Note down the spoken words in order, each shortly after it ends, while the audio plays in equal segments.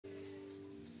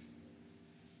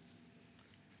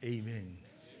Amen.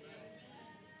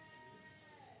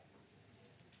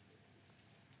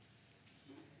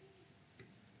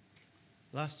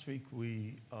 Last week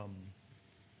we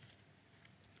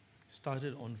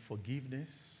started on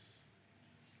forgiveness.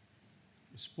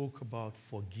 We spoke about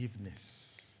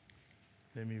forgiveness.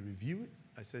 Let me review it.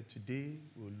 I said today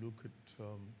we'll look at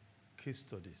case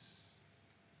studies.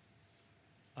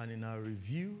 And in our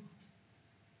review,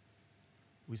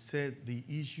 we said the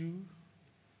issue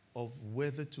of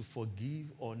whether to forgive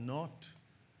or not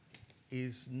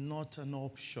is not an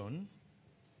option,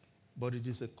 but it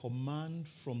is a command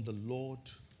from the Lord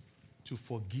to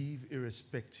forgive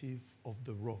irrespective of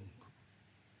the wrong.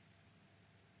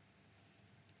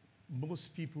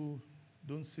 Most people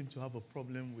don't seem to have a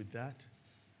problem with that.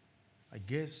 I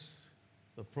guess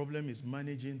the problem is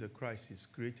managing the crisis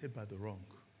created by the wrong.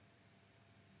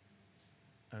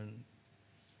 And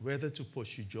whether to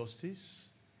pursue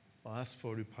justice or ask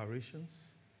for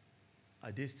reparations,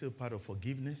 are they still part of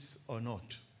forgiveness or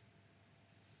not?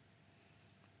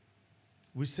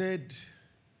 We said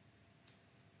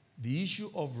the issue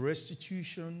of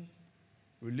restitution,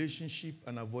 relationship,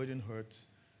 and avoiding hurt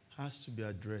has to be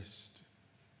addressed.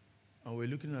 And we're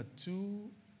looking at two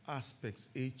aspects: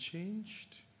 a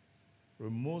changed,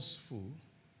 remorseful,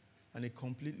 and a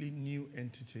completely new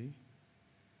entity,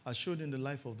 as shown in the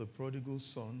life of the prodigal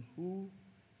son, who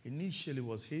initially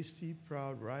was hasty,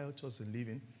 proud, riotous in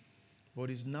living, but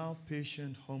is now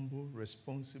patient, humble,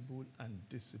 responsible, and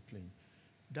disciplined.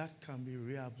 That can be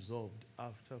reabsorbed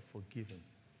after forgiving.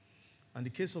 And the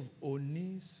case of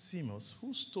Onesimus,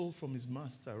 who stole from his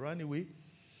master, ran away,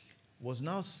 was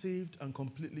now saved and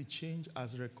completely changed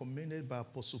as recommended by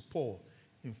Apostle Paul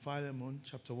in Philemon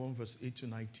chapter 1, verse 8 to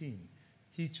 19.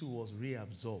 He too was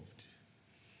reabsorbed.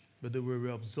 But they were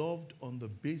reabsorbed on the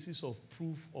basis of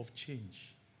proof of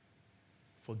change.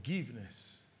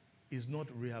 Forgiveness is not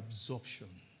reabsorption.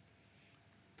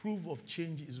 Proof of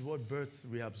change is what births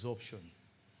reabsorption.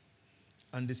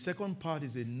 And the second part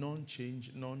is a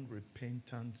non-change,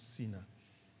 non-repentant sinner.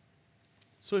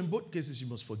 So in both cases, you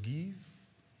must forgive.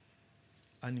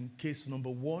 And in case number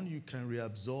one, you can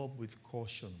reabsorb with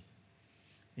caution.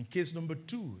 In case number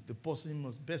two, the person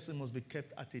must be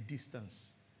kept at a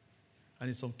distance. And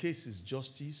in some cases,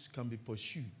 justice can be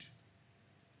pursued.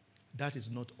 That is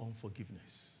not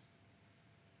unforgiveness.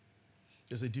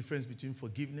 There's a difference between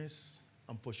forgiveness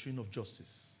and pursuing of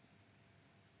justice.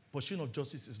 Pursuing of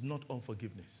justice is not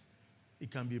unforgiveness.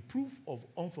 It can be a proof of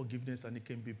unforgiveness and it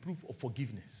can be proof of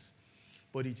forgiveness.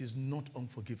 But it is not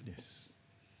unforgiveness.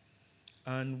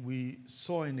 And we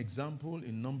saw an example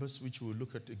in Numbers, which we'll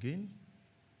look at again.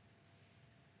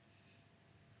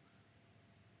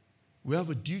 We have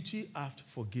a duty after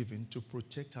forgiving to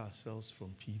protect ourselves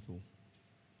from people.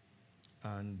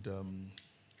 And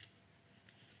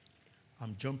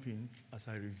I'm jumping as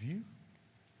I review.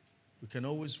 We can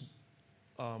always...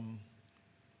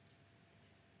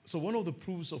 So one of the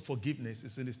proofs of forgiveness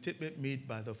is in the statement made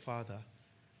by the father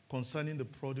concerning the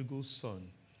prodigal son.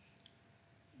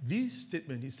 This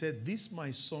statement, he said, "This my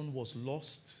son was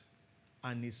lost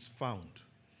and is found."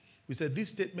 We said this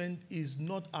statement is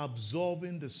not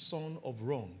absolving the son of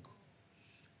wrong.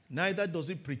 Neither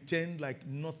does it pretend like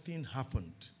nothing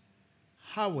happened.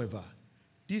 However,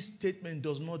 this statement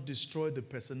does not destroy the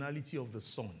personality of the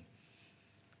son.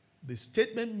 The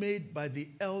statement made by the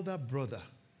elder brother,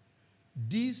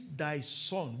 "This thy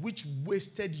son, which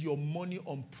wasted your money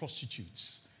on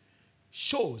prostitutes,"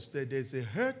 shows that there's a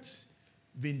hurt,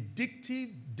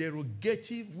 vindictive,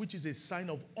 derogative, which is a sign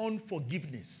of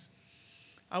unforgiveness.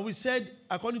 And we said,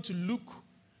 according to Luke,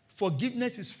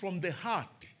 forgiveness is from the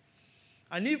heart.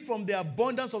 And if from the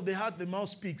abundance of the heart the mouth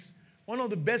speaks, one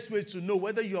of the best ways to know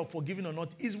whether you are forgiven or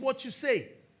not is what you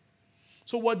say.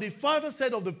 So what the father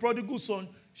said of the prodigal son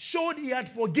showed he had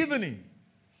forgiven him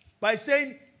by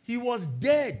saying he was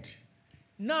dead.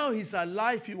 Now he's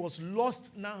alive. He was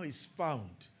lost. Now he's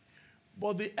found.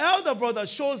 But the elder brother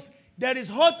shows there is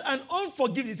hurt and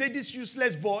unforgiveness. He said, "This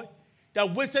useless boy that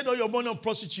wasted all your money on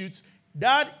prostitutes,"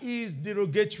 that is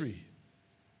derogatory.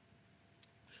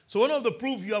 So one of the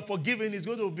proof you are forgiven is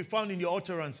going to be found in your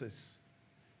utterances,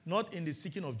 not in the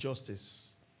seeking of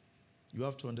justice. You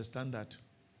have to understand that.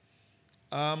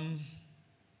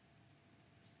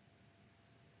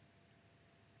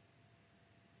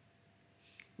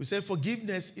 We say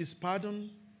forgiveness is pardon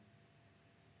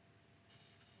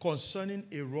concerning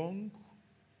a wrong.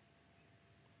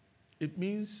 It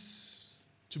means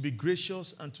to be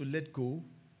gracious and to let go.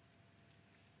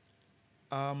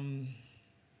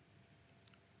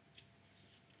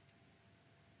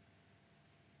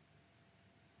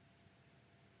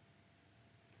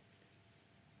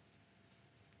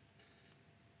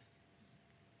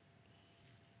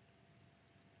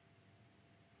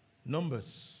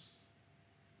 Numbers.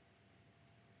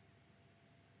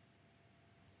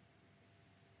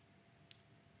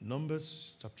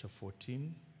 Numbers chapter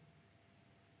 14.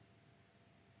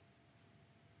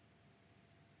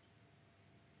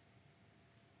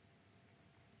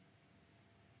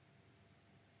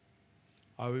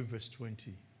 I read verse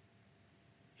 20.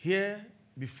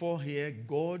 Before here,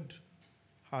 God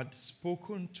had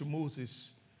spoken to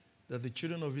Moses that the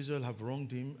children of Israel have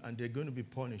wronged him and they're going to be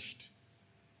punished.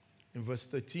 In verse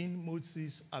 13,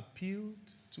 Moses appealed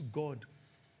to God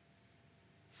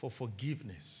for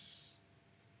forgiveness.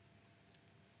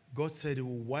 God said he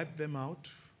will wipe them out,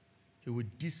 he will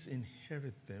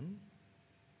disinherit them,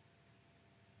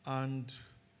 and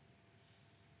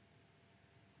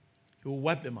he will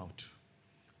wipe them out.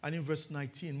 And in verse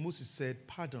 19, Moses said,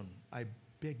 "Pardon, I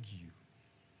beg you,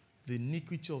 the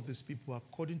iniquity of these people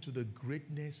according to the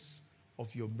greatness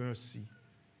of your mercy,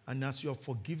 and as you have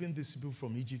forgiven these people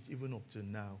from Egypt even up to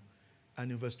now."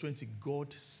 And in verse 20,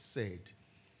 God said,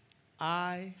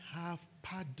 "I have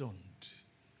pardoned,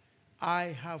 I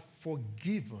have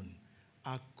forgiven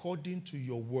according to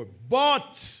your word.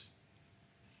 But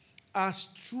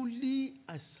as truly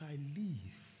as I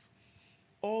live,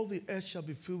 all the earth shall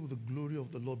be filled with the glory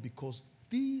of the Lord, because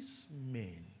these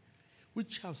men,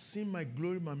 which have seen my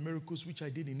glory, my miracles, which I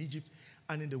did in Egypt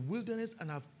and in the wilderness, and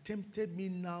have tempted me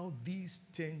now these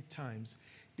 10 times,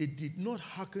 they did not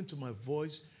hearken to my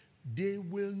voice. They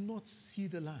will not see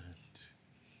the land."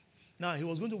 Now, he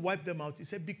was going to wipe them out. He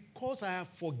said, "Because I have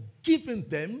forgiven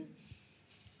them,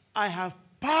 I have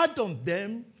pardoned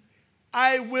them,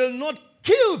 I will not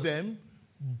kill them,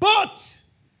 but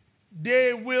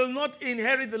they will not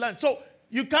inherit the land." So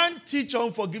you can't teach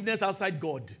on forgiveness outside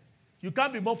God. You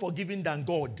can't be more forgiving than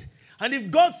God. And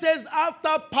if God says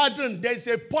after pardon, there's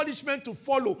a punishment to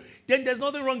follow, then there's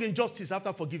nothing wrong in justice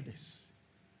after forgiveness.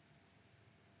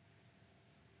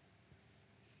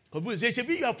 God says,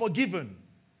 "You are forgiven."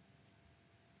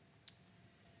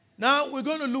 Now we're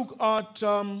going to look at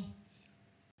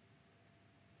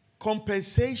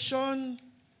compensation,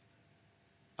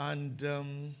 and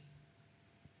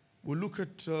we'll look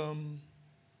at,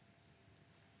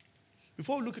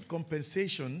 before we look at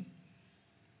compensation,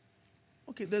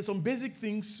 okay, there's some basic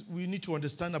things we need to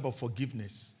understand about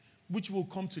forgiveness, which we'll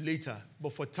come to later.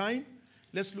 But for time,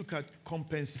 let's look at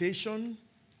compensation.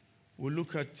 We'll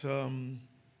look at, sorry,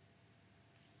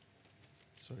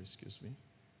 excuse me.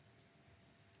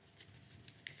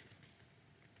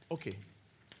 Okay.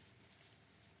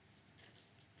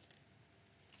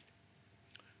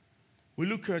 We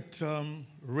look at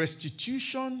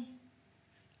restitution,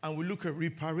 and we look at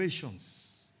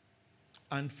reparations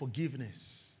and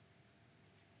forgiveness.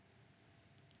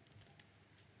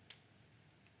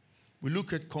 We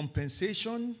look at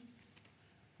compensation,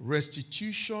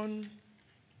 restitution,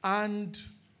 and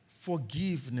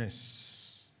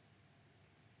forgiveness.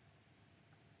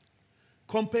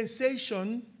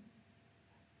 Compensation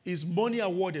is money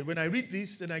awarded. When I read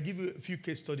this, then I give you a few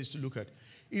case studies to look at.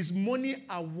 Is money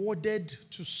awarded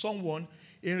to someone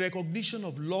in recognition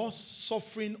of loss,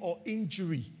 suffering, or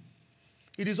injury.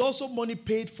 It is also money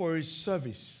paid for a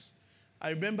service. I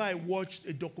remember I watched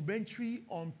a documentary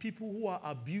on people who are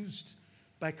abused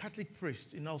by Catholic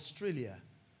priests in Australia.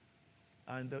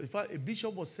 And in fact, a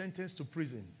bishop was sentenced to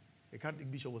prison. A Catholic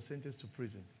bishop was sentenced to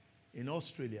prison in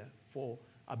Australia for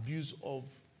abuse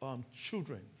of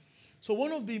children. So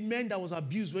one of the men that was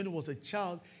abused when he was a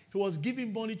child, he was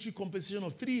given monetary compensation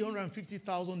of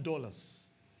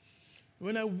 $350,000.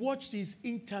 When I watched his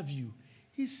interview,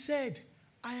 he said,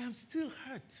 "I am still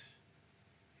hurt.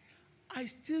 I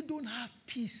still don't have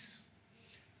peace.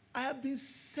 I have been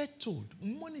settled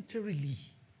monetarily.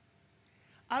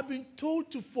 I've been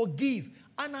told to forgive,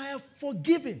 and I have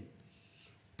forgiven.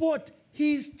 But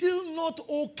he is still not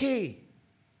okay."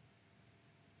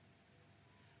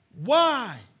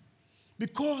 Why?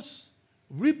 Because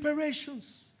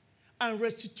reparations and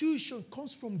restitution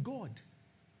comes from God.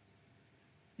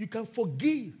 You can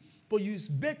forgive, but it's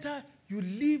better you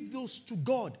leave those to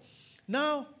God.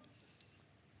 Now,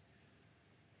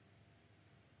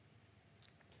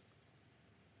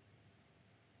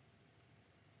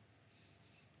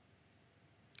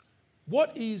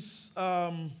 what is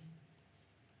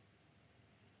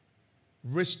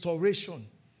restoration?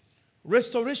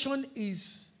 Restoration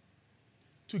is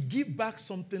to give back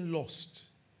something lost,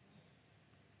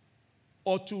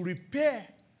 or to repair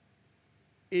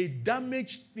a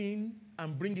damaged thing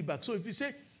and bring it back. So if you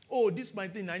say, "Oh, this is my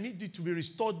thing, I need it to be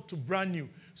restored to brand new."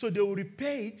 So they will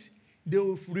repair it, they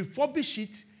will refurbish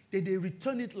it, then they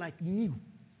return it like new.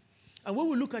 And when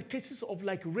we look at cases of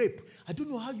like rape, I don't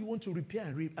know how you want to repair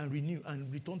and renew and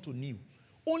return to new.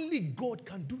 Only God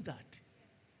can do that.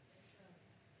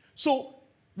 So,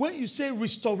 when you say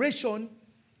restoration,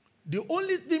 the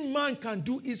only thing man can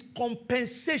do is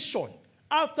compensation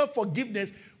after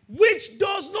forgiveness, which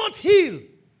does not heal.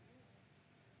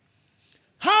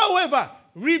 However,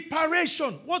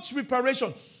 reparation, what's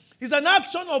reparation? It's an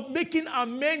action of making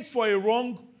amends for a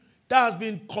wrong that has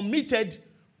been committed,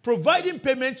 providing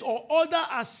payments or other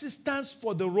assistance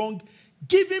for the wrong,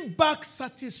 giving back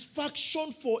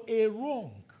satisfaction for a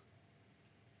wrong.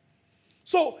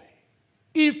 So,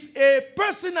 if a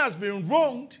person has been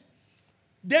wronged,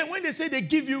 then when they say they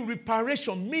give you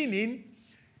reparation, meaning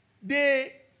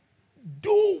they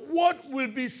do what will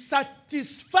be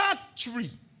satisfactory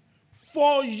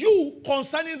for you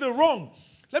concerning the wrong.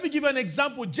 Let me give you an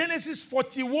example. Genesis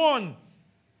 41.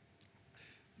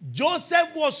 Joseph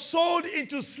was sold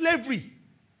into slavery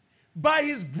by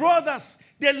his brothers.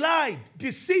 They lied,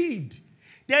 deceived.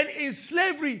 Then in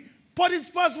slavery,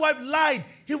 Potiphar's wife lied.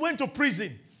 He went to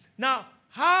prison. Now,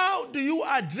 how do you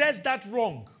address that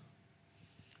wrong?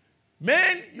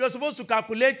 Men, you're supposed to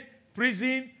calculate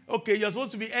prison. Okay, you're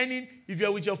supposed to be earning if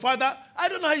you're with your father. I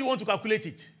don't know how you want to calculate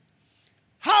it.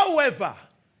 However,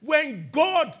 when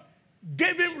God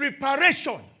gave him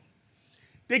reparation,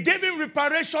 they gave him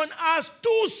reparation as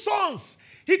two sons.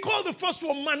 He called the first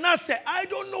one Manasseh. I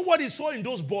don't know what he saw in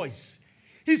those boys.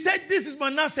 He said, this is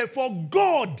Manasseh, for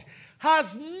God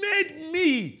has made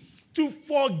me to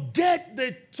forget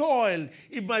the toil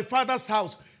in my father's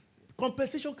house.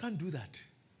 Compensation can't do that.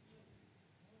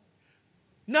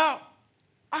 Now,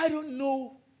 I don't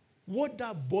know what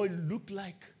that boy looked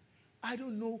like. I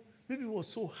don't know. Maybe he was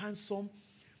so handsome.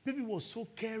 Maybe he was so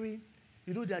caring.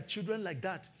 You know, there are children like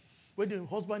that. When the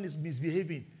husband is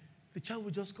misbehaving, the child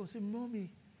will just come and say, Mommy,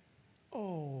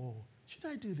 oh, should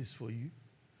I do this for you?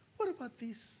 What about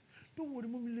this? Don't worry,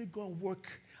 Mommy, let go and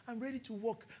work. I'm ready to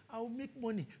work. I'll make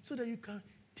money so that you can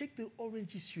take the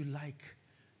oranges you like.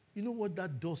 You know what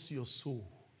that does to your soul?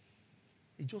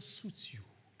 It just suits you.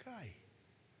 Kai,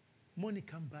 money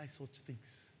can't buy such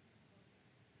things.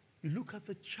 You look at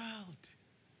the child,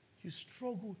 you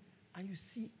struggle, and you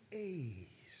see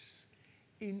A's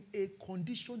in a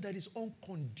condition that is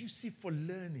unconducive for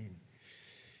learning.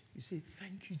 You say,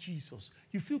 thank you, Jesus.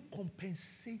 You feel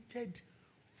compensated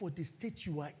for the state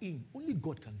you are in. Only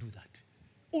God can do that.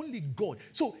 Only God.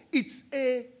 So it's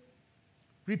a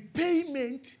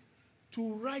repayment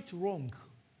to right wrong,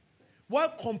 while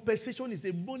compensation is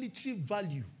a monetary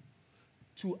value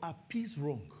to appease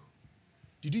wrong.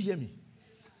 Did you hear me?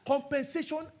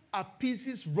 Compensation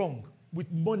appeases wrong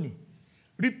with money.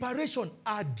 Reparation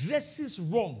addresses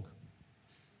wrong.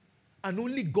 And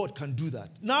only God can do that.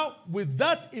 Now, with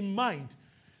that in mind,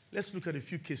 let's look at a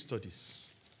few case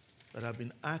studies that I've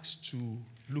been asked to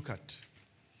look at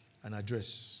and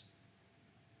address.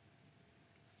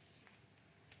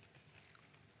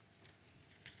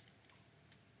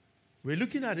 We're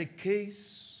looking at a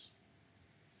case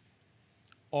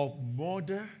of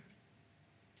murder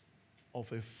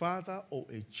of a father or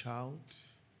a child,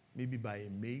 maybe by a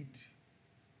maid,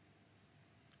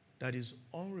 that is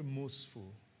unremorseful,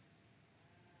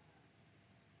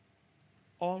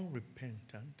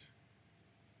 unrepentant,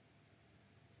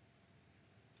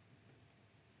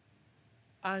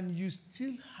 and you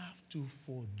still have to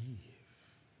forgive.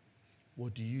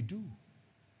 What do you do?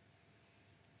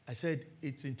 I said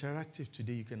it's interactive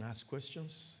today. You can ask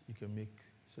questions. You can make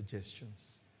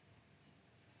suggestions.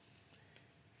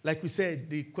 Like we said,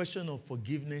 the question of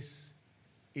forgiveness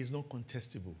is not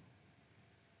contestable.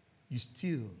 You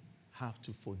still have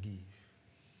to forgive.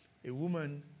 A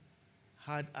woman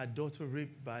had a daughter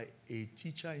raped by a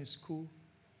teacher in school.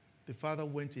 The father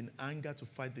went in anger to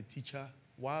fight the teacher.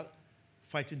 While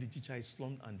fighting the teacher, he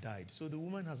slumped and died. So the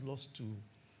woman has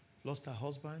lost her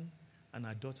husband and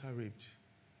her daughter raped.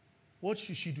 What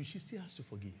should she do? She still has to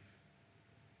forgive.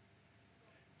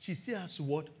 She still has to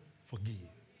what? Forgive.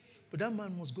 But that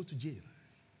man must go to jail.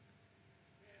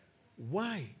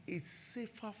 Why? It's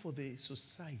safer for the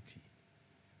society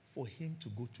for him to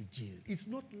go to jail. It's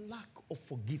not lack of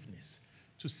forgiveness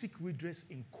to seek redress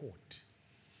in court.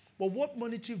 But what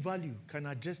monetary value can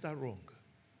address that wrong?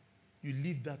 You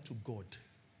leave that to God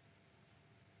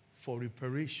for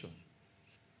reparation.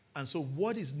 And so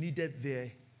what is needed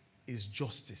there is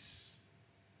justice.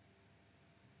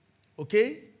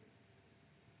 Okay?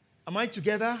 Am I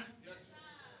together? Yes.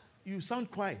 You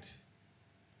sound quiet.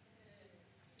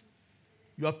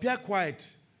 You appear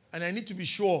quiet, and I need to be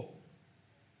sure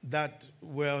that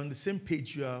we're on the same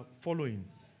page you are following.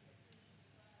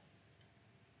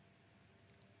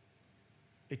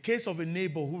 A case of a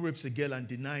neighbor who rapes a girl and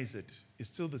denies it is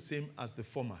still the same as the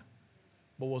former,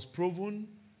 but was proven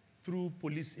through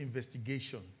police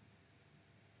investigation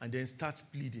and then starts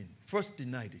pleading. First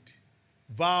denied it.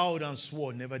 Vowed and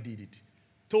swore, never did it.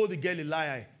 Told the girl a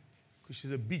lie because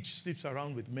she's a bitch, sleeps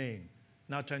around with men.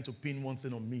 Now trying to pin one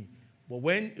thing on me. But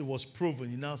when it was proven,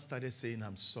 he now started saying,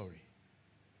 I'm sorry.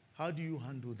 How do you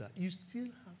handle that? You still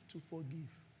have to forgive.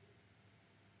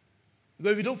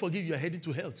 Because if you don't forgive, you're heading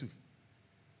to hell too.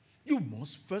 You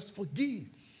must first forgive.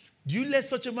 Do you let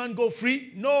such a man go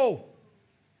free? No.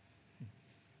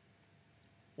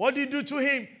 What do you do to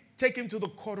him? Take him to the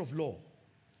court of law.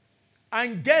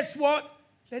 And guess what?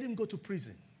 Let him go to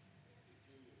prison.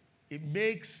 It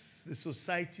makes the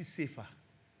society safer.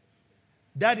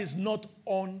 That is not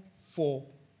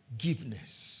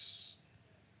unforgiveness.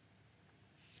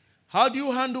 How do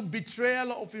you handle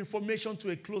betrayal of information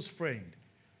to a close friend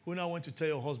who now went to tell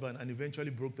your husband and eventually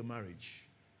broke the marriage?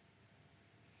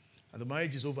 And the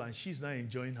marriage is over and she's now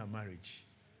enjoying her marriage.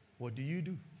 What do you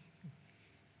do?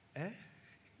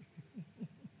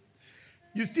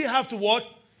 You still have to what?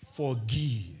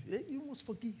 Forgive. You must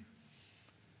forgive.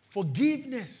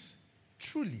 Forgiveness,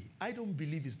 truly, I don't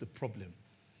believe is the problem.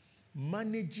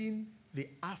 Managing the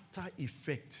after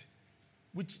effect,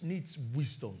 which needs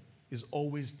wisdom, is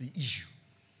always the issue.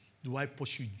 Do I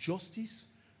pursue justice?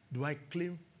 Do I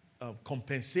claim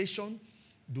compensation?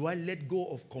 Do I let go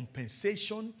of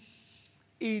compensation?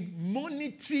 In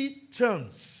monetary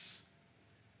terms,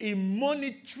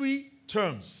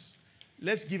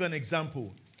 let's give an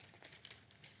example.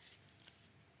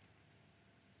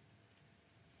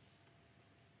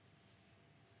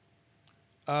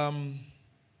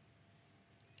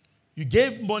 You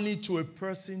gave money to a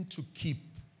person to keep,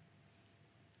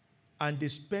 and they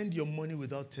spend your money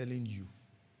without telling you.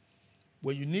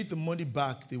 When you need the money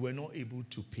back, they were not able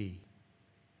to pay.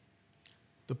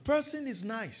 The person is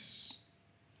nice,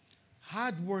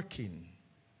 hardworking,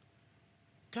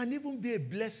 can even be a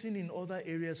blessing in other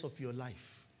areas of your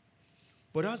life,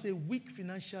 but has a weak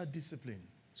financial discipline.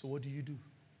 So what do you do?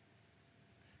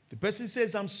 The person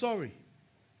says, I'm sorry.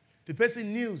 The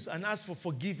person kneels and asks for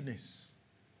forgiveness.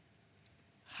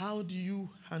 How do you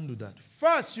handle that?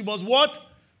 First, you must what?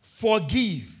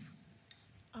 Forgive.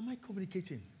 Am I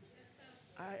communicating?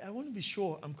 I want to be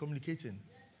sure I'm communicating.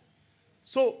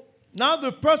 So now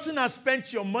the person has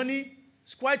spent your money.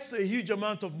 It's quite a huge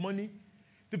amount of money.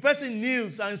 The person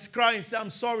kneels and cries and says, I'm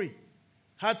sorry.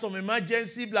 Had some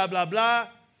emergency, blah, blah, blah.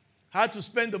 Had to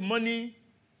spend the money.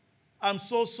 I'm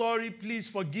so sorry. Please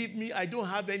forgive me. I don't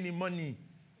have any money.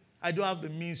 I don't have the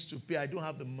means to pay. I don't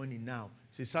have the money now.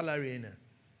 It's a salary earner.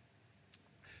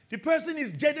 The person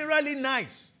is generally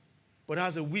nice, but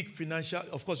has a weak financial.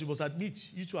 Of course, you must admit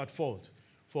you two are at fault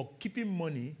for keeping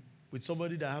money with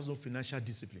somebody that has no financial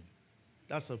discipline.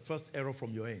 That's the first error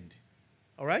from your end.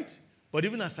 All right? But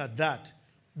even as at that,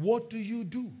 what do you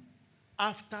do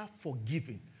after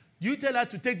forgiving? Do you tell her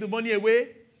to take the money away?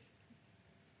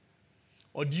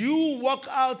 Or do you work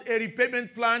out a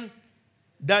repayment plan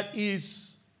that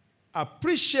is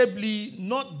appreciably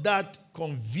not that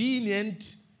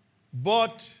convenient,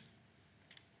 but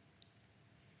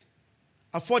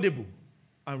affordable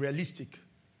and realistic?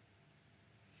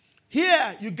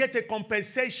 Here, you get a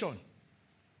compensation.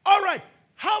 All right,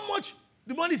 how much?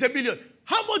 The money is $1 million.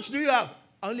 How much do you have?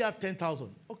 I only have 10,000.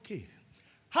 Okay.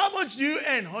 How much do you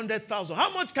earn? 100,000.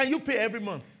 How much can you pay every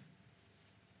month?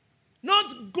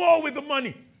 Not go with the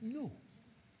money. No.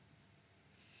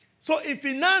 So in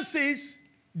finances,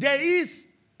 there is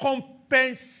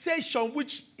compensation,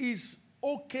 which is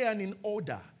okay and in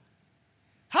order.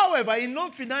 However, in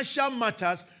non-financial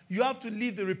matters, you have to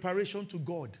leave the reparation to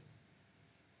God.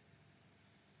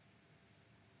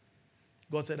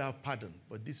 God said, I have pardoned,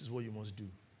 but this is what you must do.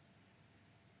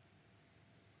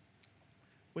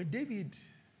 When David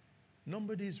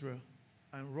numbered Israel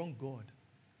and wronged God,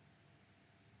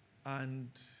 and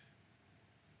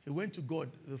he went to God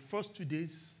the first 2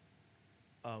 days,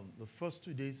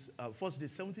 first day,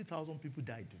 70,000 people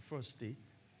died the first day.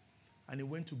 And he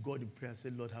went to God in prayer and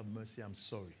said, Lord, have mercy, I'm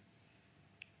sorry.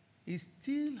 He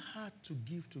still had to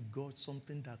give to God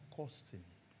something that cost him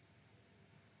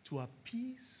to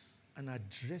appease and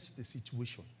address the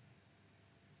situation.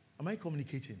 Am I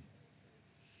communicating?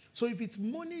 So if it's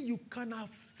money you can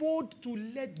afford to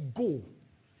let go,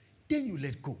 then you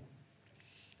let go.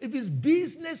 If it's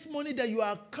business money that you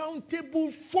are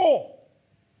accountable for,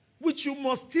 which you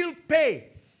must still pay,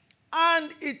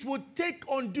 and it would take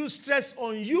undue stress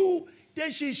on you,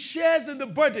 then she shares in the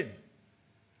burden.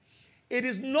 It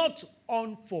is not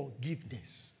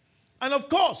unforgiveness. And of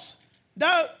course,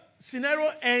 that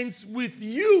scenario ends with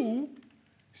you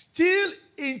still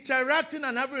interacting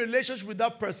and having a relationship with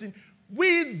that person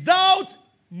without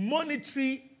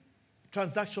monetary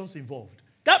transactions involved.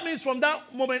 That means from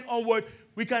that moment onward,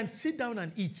 we can sit down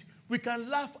and eat. We can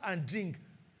laugh and drink.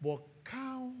 But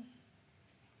count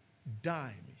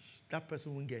dimes, that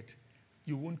person won't get.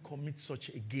 You won't commit such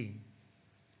again.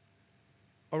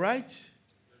 All right?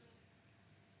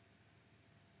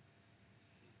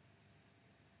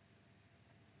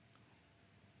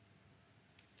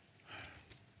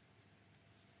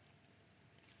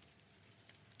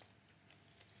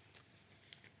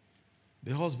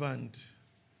 The husband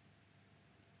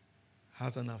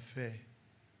has an affair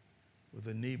with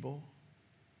a neighbor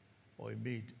or a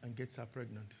maid and gets her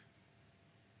pregnant.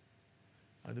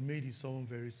 And the maid is someone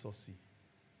very saucy,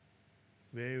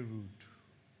 very rude,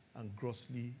 and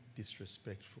grossly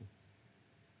disrespectful.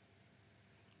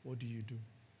 What do you do?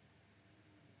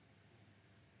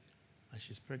 And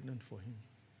she's pregnant for him.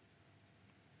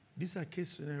 These are case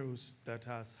scenarios that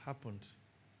has happened.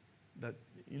 That,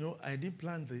 I didn't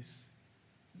plan this.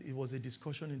 It was a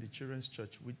discussion in the children's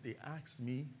church, which they asked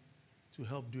me to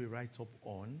help do a write-up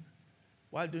on.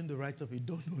 While doing the write-up, it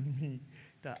dawned on me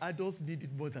that adults need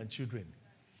it more than children.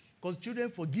 Because children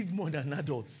forgive more than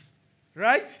adults.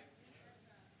 Right?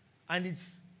 And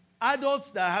it's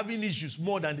adults that are having issues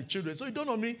more than the children. So it dawned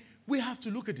on me, we have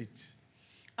to look at it.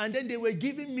 And then they were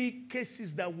giving me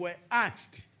cases that were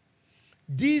asked.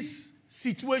 This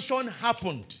situation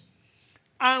happened.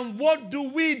 And what do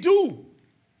we do?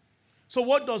 So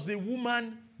what does the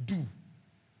woman do?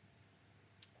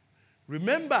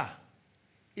 Remember,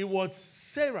 it was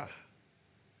Sarah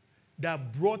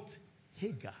that brought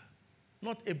Hagar,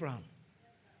 not Abraham,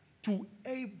 to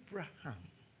Abraham.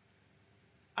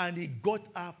 And he got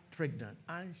her pregnant.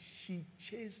 And she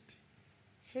chased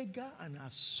Hagar and her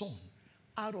son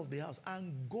out of the house.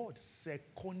 And God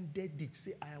seconded it.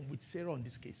 Say, I am with Sarah on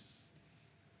this case.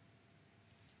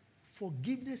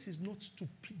 Forgiveness is not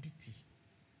stupidity.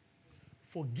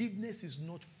 Forgiveness is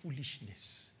not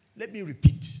foolishness. Let me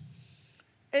repeat.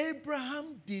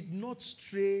 Abraham did not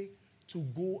stray to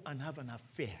go and have an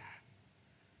affair.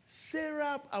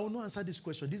 Sarah, I will not answer this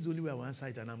question. This is the only way I will answer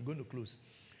it, and I'm going to close.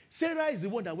 Sarah is the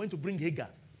one that went to bring Hagar.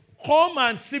 Come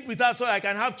and sleep with her so I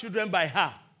can have children by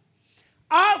her.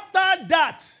 After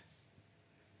that,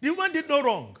 the woman did no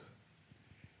wrong.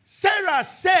 Sarah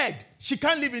said she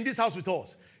can't live in this house with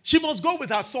us. She must go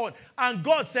with her son. And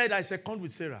God said, I second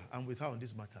with Sarah and with her on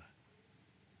this matter.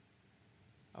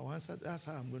 I will answer, that's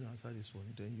how I'm going to answer this one.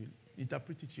 Then you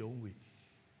interpret it your own way.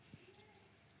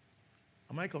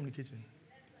 Am I communicating?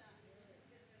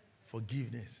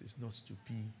 Forgiveness is not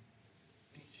stupidity.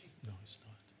 No, it's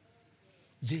not.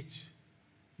 Yet,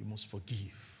 you must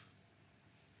forgive.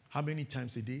 How many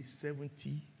times a day?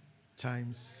 70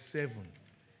 times 7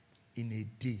 in a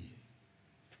day.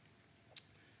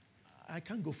 I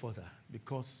can't go further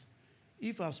because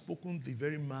if I've spoken the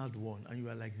very mild one and you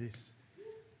are like this,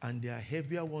 and there are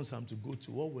heavier ones I'm to go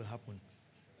to, what will happen?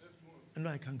 No,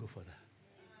 I can't go further.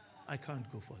 I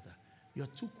can't go further. You're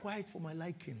too quiet for my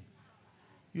liking.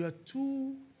 You're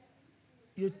too.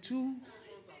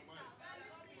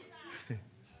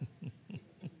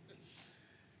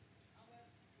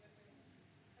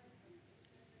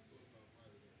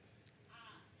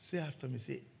 Say after me,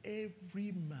 say,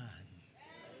 every man,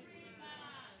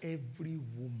 every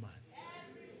woman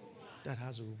that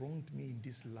has wronged me in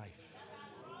this life,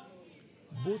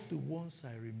 both the ones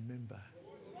I remember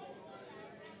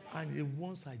and the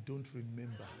ones I don't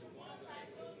remember,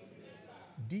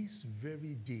 this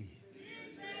very day,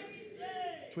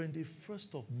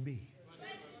 21st of May,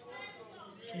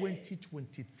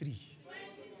 2023,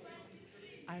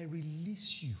 I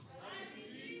release you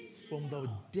from the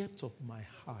depth of my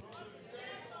heart.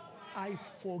 I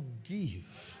forgive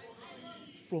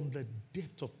from the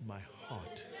depth of my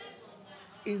heart.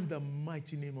 In the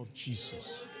mighty name of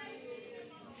Jesus.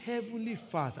 Heavenly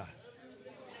Father,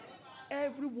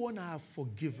 everyone I have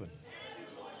forgiven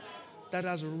that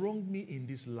has wronged me in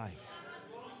this life,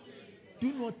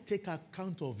 do not take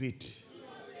account of it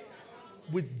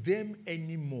with them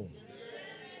anymore.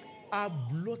 I've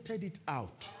blotted it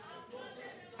out.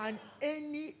 And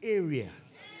any area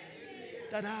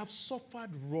that I have suffered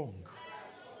wrong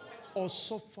or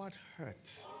suffered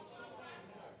hurt,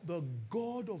 the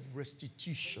God of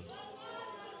restitution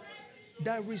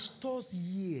that restores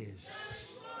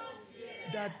years,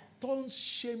 that turns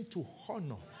shame to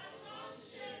honor,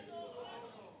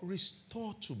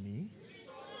 restore to me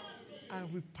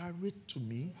and reparate to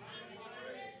me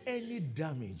any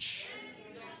damage,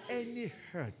 any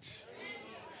hurt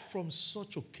from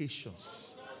such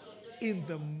occasions in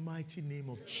the mighty name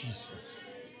of Jesus.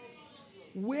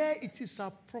 Where it is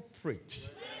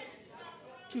appropriate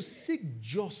to seek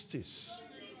justice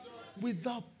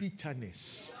without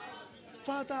bitterness,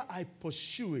 Father, I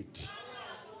pursue it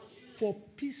for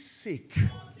peace sake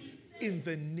in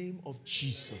the name of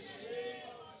Jesus.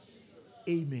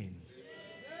 Amen.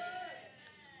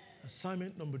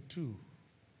 Assignment number 2.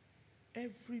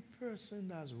 Every person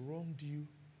that has wronged you,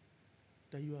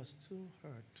 that you are still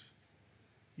hurt,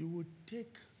 you will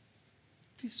take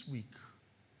this week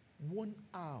 1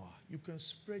 hour. You can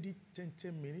spread it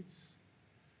 10 minutes.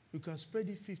 You can spread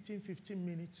it 15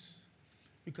 minutes.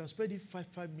 You can spread it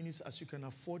 5 minutes as you can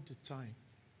afford the time.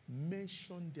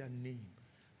 Mention their name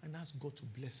and ask God to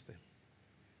bless them.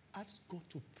 Ask God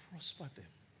to prosper them.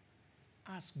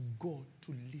 Ask God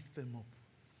to lift them up.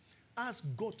 Ask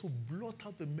God to blot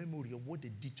out the memory of what they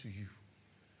did to you.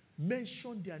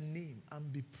 Mention their name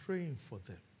and be praying for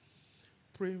them.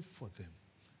 Praying for them.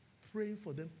 Praying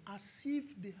for them as if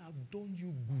they have done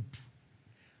you good.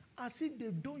 As if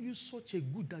they've done you such a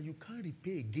good that you can't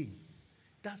repay again.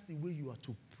 That's the way you are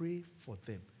to pray for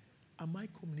them. Am I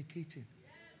communicating?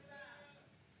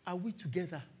 Are we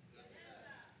together?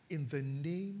 In the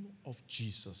name of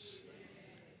Jesus.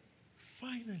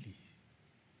 Finally,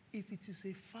 if it is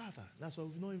a father, that's why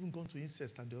we've not even gone to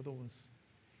incest and the other ones.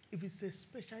 If it's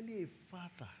especially a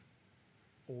father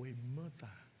or a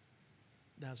mother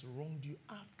that's wronged you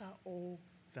after all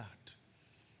that,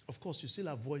 of course, you still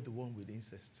avoid the one with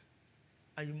incest.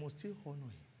 And you must still honor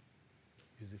him.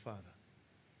 He's the father.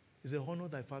 It's a honor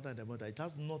thy father and thy mother. It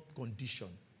has not condition.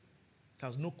 It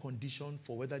has no condition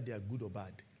for whether they are good or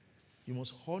bad. You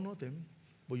must honor them,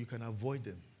 but you can avoid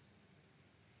them.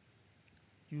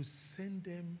 You send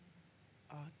them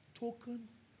a token,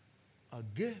 a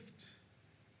gift,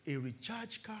 a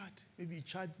recharge card. Maybe you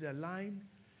charge their line,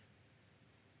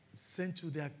 send to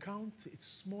their account a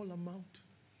small amount,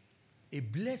 a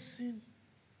blessing,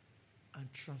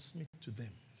 and transmit to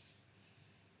them.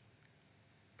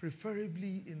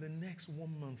 Preferably in the next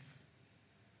 1 month.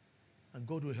 And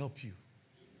God will help you.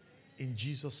 In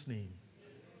Jesus' name.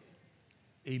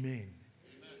 Amen.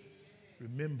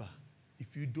 Remember,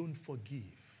 if you don't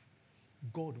forgive,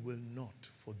 God will not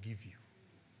forgive you.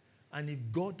 And if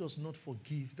God does not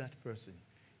forgive that person,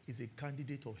 he's a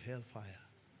candidate of hellfire.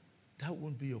 That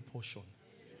won't be your portion.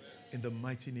 In the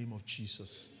mighty name of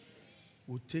Jesus.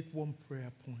 We'll take one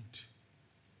prayer point.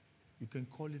 You can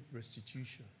call it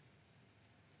restitution.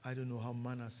 I don't know how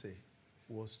Manasseh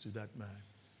was to that man.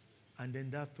 And then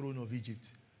that throne of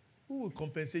Egypt. Who will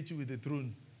compensate you with the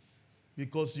throne?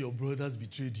 Because your brothers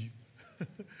betrayed you.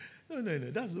 No.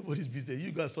 That's nobody's business.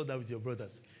 You guys sort that with your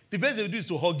brothers. The best they will do is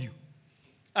to hug you.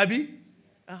 Abi?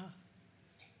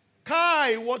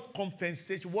 Kai, what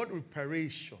compensation, what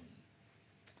reparation?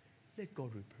 Let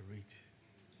God reparate.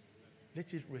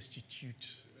 Let it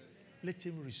restitute. Let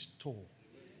him restore.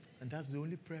 And that's the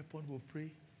only prayer point we'll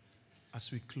pray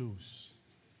as we close.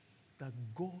 That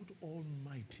God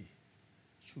Almighty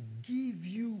should give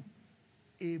you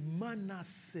a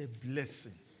Manasseh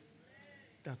blessing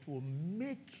that will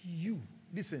make you,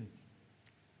 listen,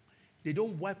 they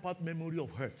don't wipe out memory of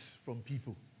hurts from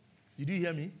people. Did you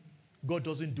hear me? God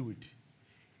doesn't do it.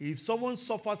 If someone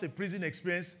suffers a prison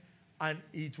experience and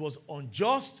it was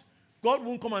unjust, God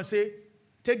won't come and say,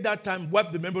 take that time,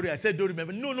 wipe the memory. I said, don't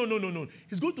remember. No.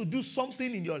 He's going to do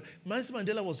something in your... Nelson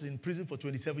Mandela was in prison for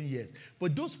 27 years.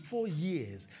 But those 4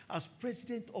 years as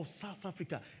president of South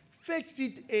Africa fetched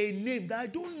it a name that I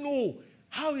don't know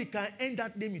how he can end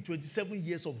that name in 27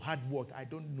 years of hard work. I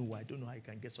don't know how he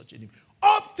can get such a name.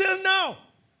 Up till now.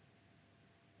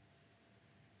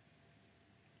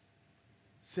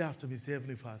 Say after me, say,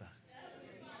 Heavenly Father,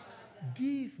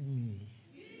 give me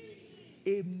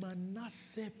a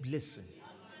Manasseh blessing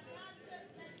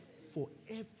for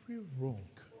every wrong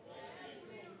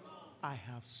I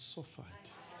have suffered,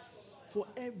 for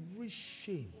every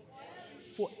shame,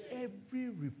 for every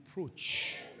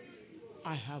reproach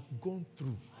I have gone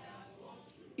through,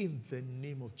 in the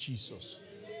name of Jesus,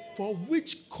 for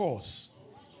which cause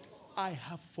I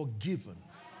have forgiven.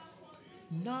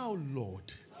 Now,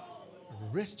 Lord,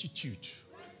 restitute,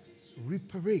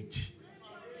 reparate,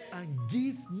 and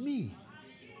give me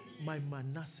my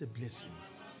Manasseh blessing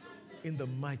in the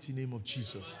mighty name of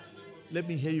Jesus. Let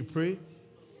me hear you pray.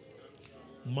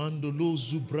 Mandolo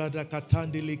zubrada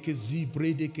katandele ke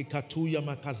zibrede ke katuya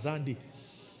makazande.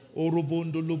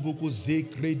 Orobondo loboko ze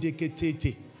krede ke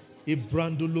tete.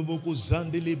 Ibrando loboko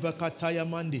zandele bakataya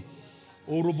mande.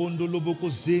 Orobondo loboko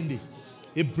zende.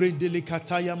 Ibrendele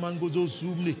kataya mangozo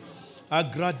zumne.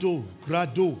 Agrado,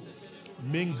 grado.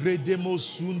 Mengrede mo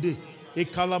sunde. E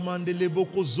kalamande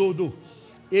leboko zodo.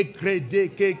 E krede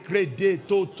ke krede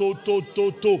to.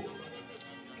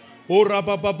 Ora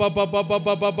ba ba ba ba ba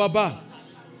ba ba ba ba.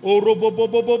 Oro bo bo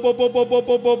bo bo bo bo bo bo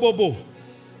bo bo bo bo.